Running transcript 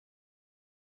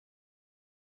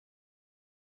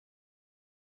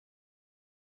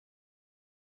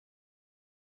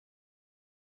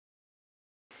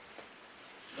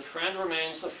friend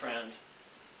remains the friend,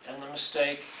 and the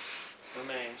mistake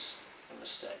remains the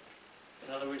mistake.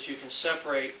 In other words, you can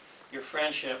separate your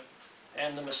friendship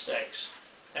and the mistakes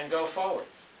and go forward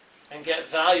and get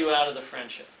value out of the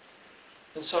friendship.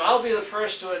 And so I'll be the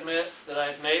first to admit that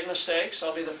I've made mistakes.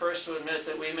 I'll be the first to admit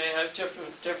that we may have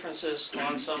differences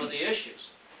on some of the issues.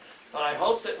 But I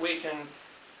hope that we can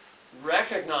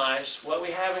recognize what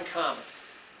we have in common,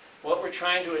 what we're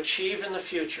trying to achieve in the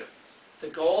future,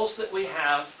 the goals that we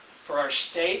have for our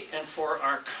state and for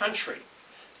our country,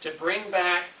 to bring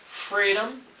back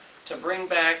freedom, to bring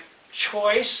back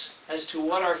choice as to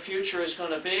what our future is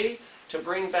going to be, to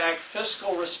bring back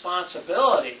fiscal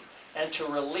responsibility, and to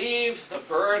relieve the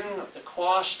burden of the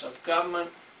cost of government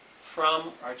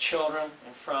from our children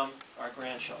and from our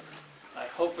grandchildren. I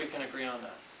hope we can agree on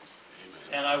that.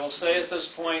 And I will say at this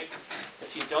point,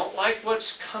 if you don't like what's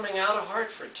coming out of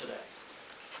Hartford today,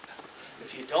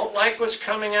 if you don't like what's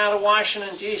coming out of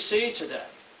Washington, D.C. today,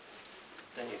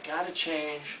 then you've got to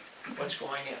change what's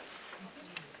going in.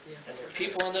 And there are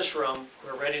people in this room who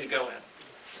are ready to go in.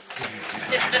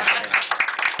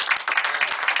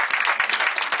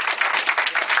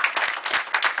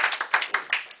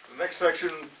 The next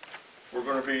section, we're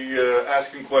going to be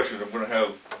asking questions. I'm going to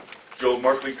have Joe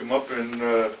Markley come up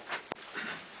and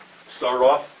start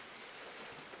off.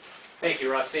 Thank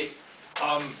you, Rusty.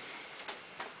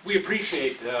 We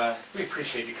appreciate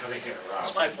you coming here, Rob.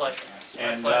 It's my pleasure.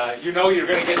 And you know you're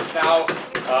going to get now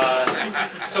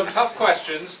some tough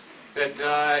questions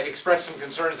that express some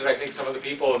concerns that I think some of the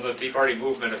people in the Tea Party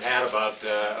movement have had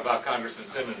about Congressman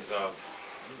Simmons'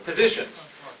 positions.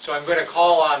 So I'm going to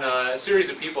call on a series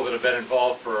of people that have been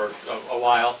involved for a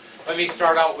while. Let me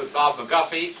start out with Bob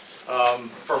McGuffey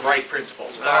from Right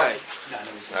Principles. All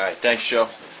right. Thanks, Joe.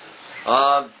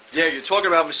 Yeah, you're talking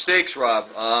about mistakes, Rob.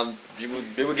 You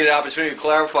will get an opportunity to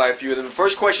clarify a few of them. The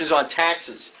first question is on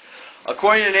taxes.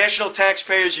 According to the National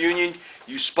Taxpayers Union,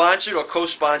 you sponsored or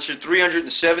co-sponsored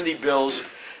 370 bills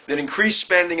that increased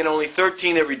spending and only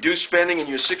 13 that reduced spending in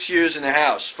your 6 years in the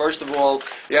House. First of all,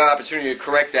 you have an opportunity to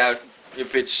correct that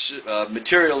if it's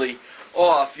materially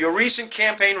off. Your recent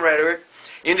campaign rhetoric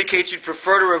indicates you'd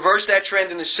prefer to reverse that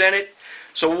trend in the Senate.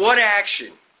 So what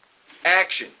action,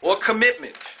 or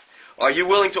commitment are you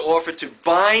willing to offer to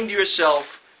bind yourself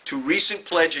to recent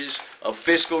pledges of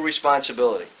fiscal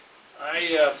responsibility?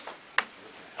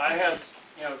 I have,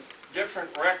 different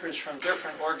records from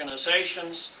different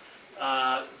organizations.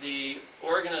 The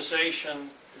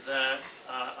organization that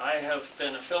I have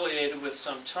been affiliated with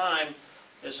some time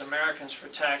is Americans for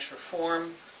Tax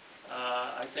Reform.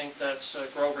 I think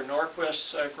that's Grover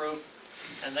Norquist's group,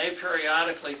 and they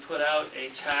periodically put out a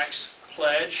tax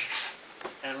pledge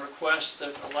and request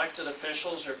that elected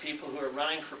officials or people who are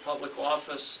running for public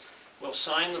office will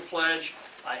sign the pledge.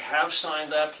 I have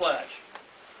signed that pledge.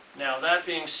 Now, that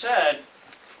being said,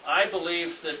 I believe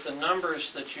that the numbers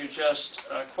that you just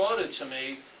quoted to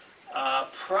me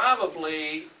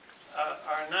probably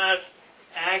are not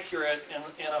accurate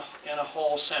in a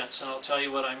whole sense, and I'll tell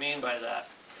you what I mean by that.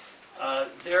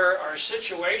 There are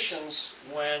situations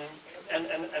when,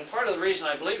 and part of the reason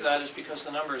I believe that is because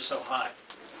the number is so high.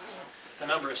 The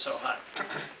number is so high.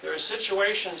 There are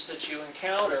situations that you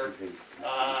encounter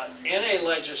in a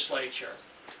legislature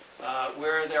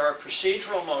where there are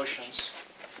procedural motions,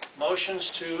 motions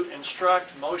to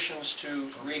instruct, motions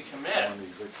to recommit,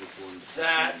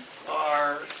 that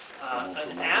are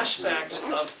an aspect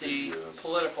of the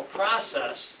political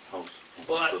process,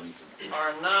 but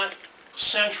are not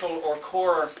central or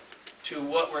core to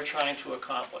what we're trying to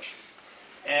accomplish.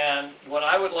 And what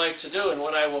I would like to do, and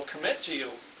what I will commit to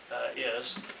you, is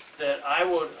that I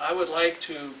would like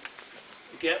to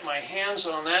get my hands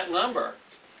on that number,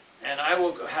 and I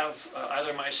will have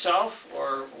either myself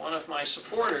or one of my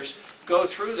supporters go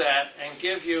through that and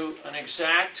give you an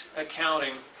exact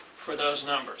accounting for those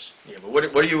numbers. Yeah, but what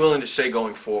are you willing to say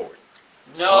going forward?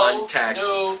 No taxes.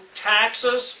 new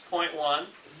taxes, point one.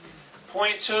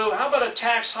 Point two, how about a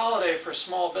tax holiday for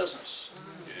small business?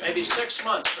 Maybe 6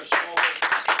 months for small business.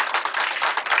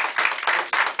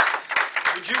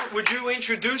 Would you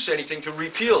introduce anything to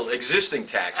repeal existing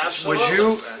taxes? Absolutely. Would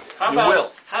you?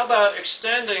 How about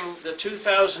extending the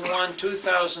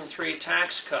 2001-2003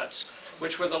 tax cuts,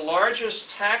 which were the largest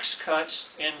tax cuts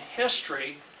in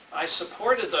history? I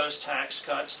supported those tax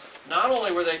cuts. Not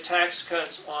only were they tax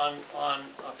cuts on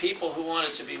people who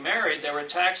wanted to be married, they were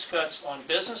tax cuts on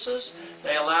businesses.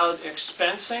 They allowed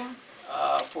expensing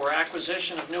for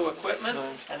acquisition of new equipment,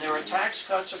 and there were tax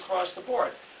cuts across the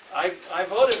board. I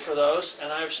voted for those,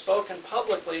 and I've spoken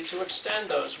publicly to extend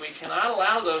those. We cannot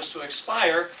allow those to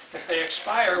expire. If they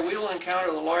expire, we will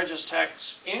encounter the largest tax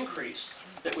increase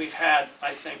that we've had,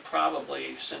 I think,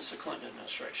 probably since the Clinton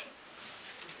administration.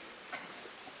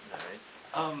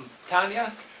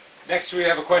 Tanya? Next we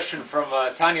have a question from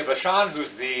Tanya Bashan,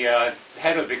 who's the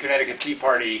head of the Connecticut Tea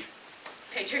Party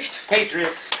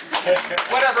Patriots.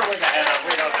 Whatever we're the head of,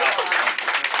 we don't know.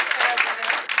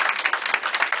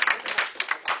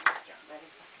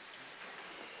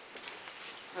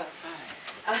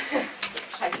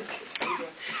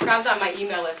 Rob's on my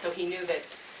email list, so he knew that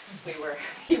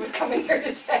he was coming here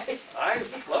today.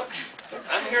 Look,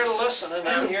 I'm here to listen and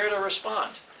I'm here to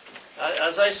respond.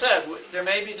 As I said, there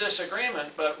may be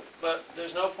disagreement, but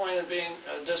there's no point in being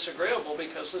disagreeable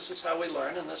because this is how we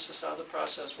learn and this is how the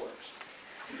process works.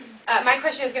 My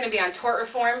question is going to be on tort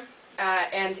reform,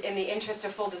 and in the interest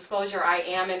of full disclosure, I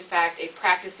am, in fact, a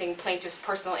practicing plaintiff's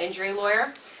personal injury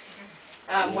lawyer.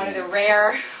 One of the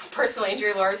rare personal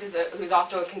injury lawyers who's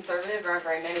also a conservative. There aren't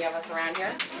very many of us around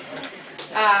here.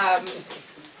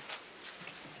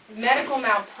 Medical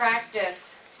malpractice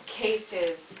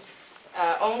cases,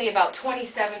 only about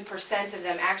 27% of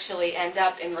them actually end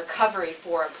up in recovery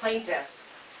for a plaintiff.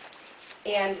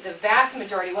 And the vast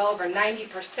majority, well over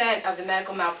 90% of the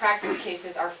medical malpractice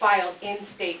cases are filed in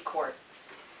state court.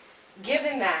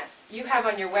 Given that, you have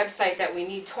on your website that we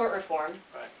need tort reform,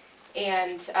 Right.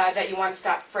 And that you want to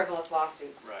stop frivolous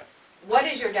lawsuits. Right. What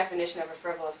is your definition of a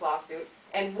frivolous lawsuit?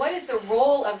 And what is the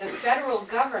role of the federal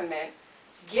government,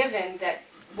 given that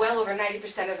well over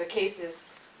 90% of the cases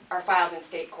are filed in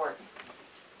state court?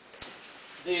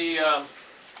 The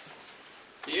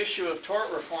issue of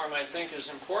tort reform, I think, is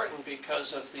important because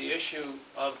of the issue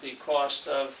of the cost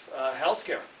of health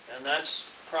care. And that's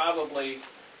probably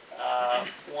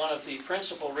one of the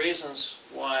principal reasons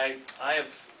why I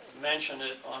have mentioned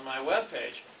it on my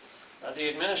webpage. The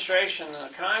administration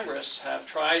and the Congress have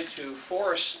tried to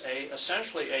force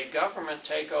essentially a government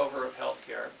takeover of health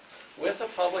care with a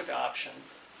public option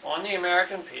on the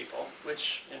American people, which,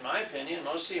 in my opinion,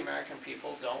 most of the American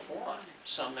people don't want.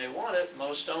 Some may want it,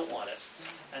 most don't want it.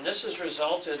 And this has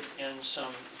resulted in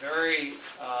some very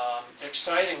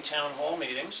exciting town hall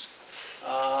meetings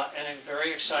and a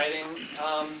very exciting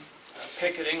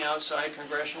picketing outside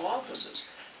congressional offices.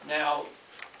 Now,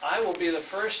 I will be the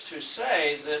first to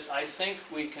say that I think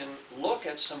we can look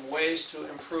at some ways to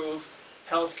improve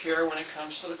health care when it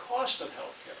comes to the cost of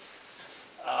health care.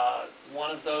 One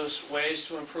of those ways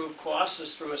to improve costs is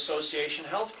through association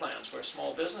health plans, where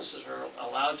small businesses are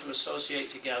allowed to associate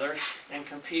together and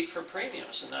compete for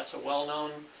premiums, and that's a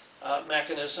well-known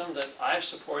mechanism that I've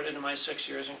supported in my 6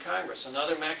 years in Congress.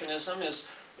 Another mechanism is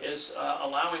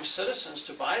allowing citizens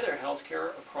to buy their health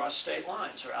care across state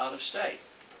lines or out of state,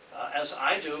 as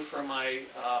I do for my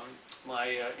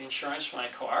insurance for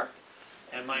my car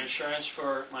and my insurance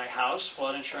for my house,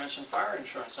 flood insurance and fire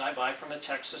insurance. I buy from a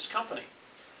Texas company.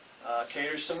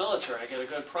 Caters to military. I get a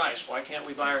good price. Why can't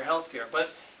we buy our health care?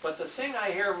 But the thing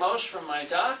I hear most from my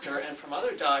doctor and from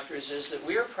other doctors is that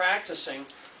we are practicing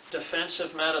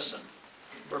defensive medicine.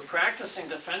 We're practicing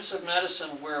defensive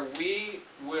medicine where we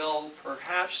will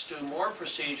perhaps do more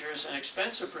procedures and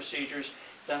expensive procedures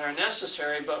than are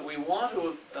necessary, but we want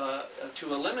to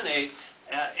eliminate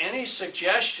any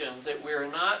suggestion that we're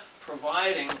not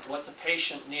providing what the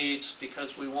patient needs because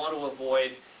we want to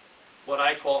avoid what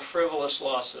I call frivolous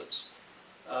lawsuits.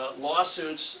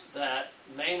 Lawsuits that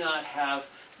may not have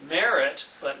merit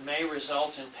but may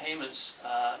result in payments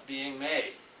being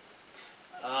made.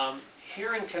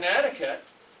 Here in Connecticut,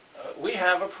 we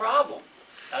have a problem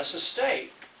as a state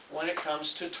when it comes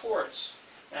to torts.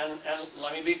 And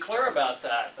let me be clear about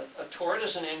that. A tort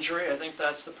is an injury. I think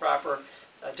that's the proper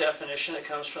definition. It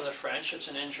comes from the French. It's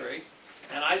an injury.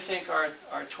 And I think our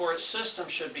tort system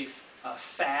should be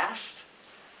fast,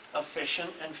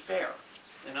 efficient, and fair.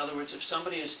 In other words, if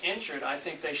somebody is injured, I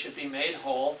think they should be made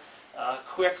whole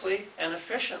quickly and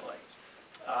efficiently.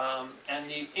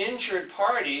 And the injured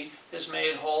party is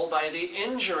made whole by the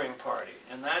injuring party.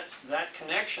 And that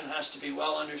connection has to be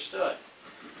well understood.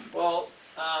 Well,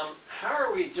 how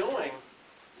are we doing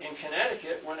in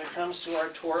Connecticut when it comes to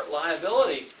our tort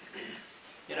liability?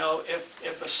 You know,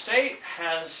 if a state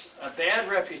has a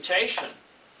bad reputation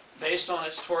based on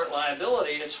its tort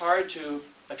liability, it's hard to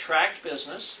attract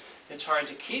business, it's hard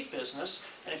to keep business,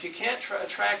 and if you can't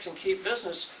attract and keep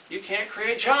business, you can't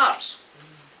create jobs.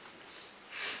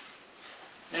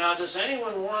 Now, does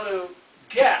anyone want to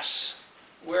guess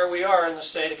where we are in the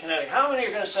state of Connecticut? How many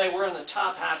are going to say we're in the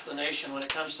top half of the nation when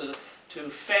it comes to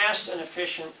fast and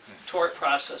efficient tort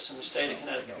process in the state of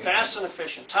Connecticut? Fast and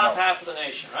efficient, top half of the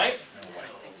nation, right?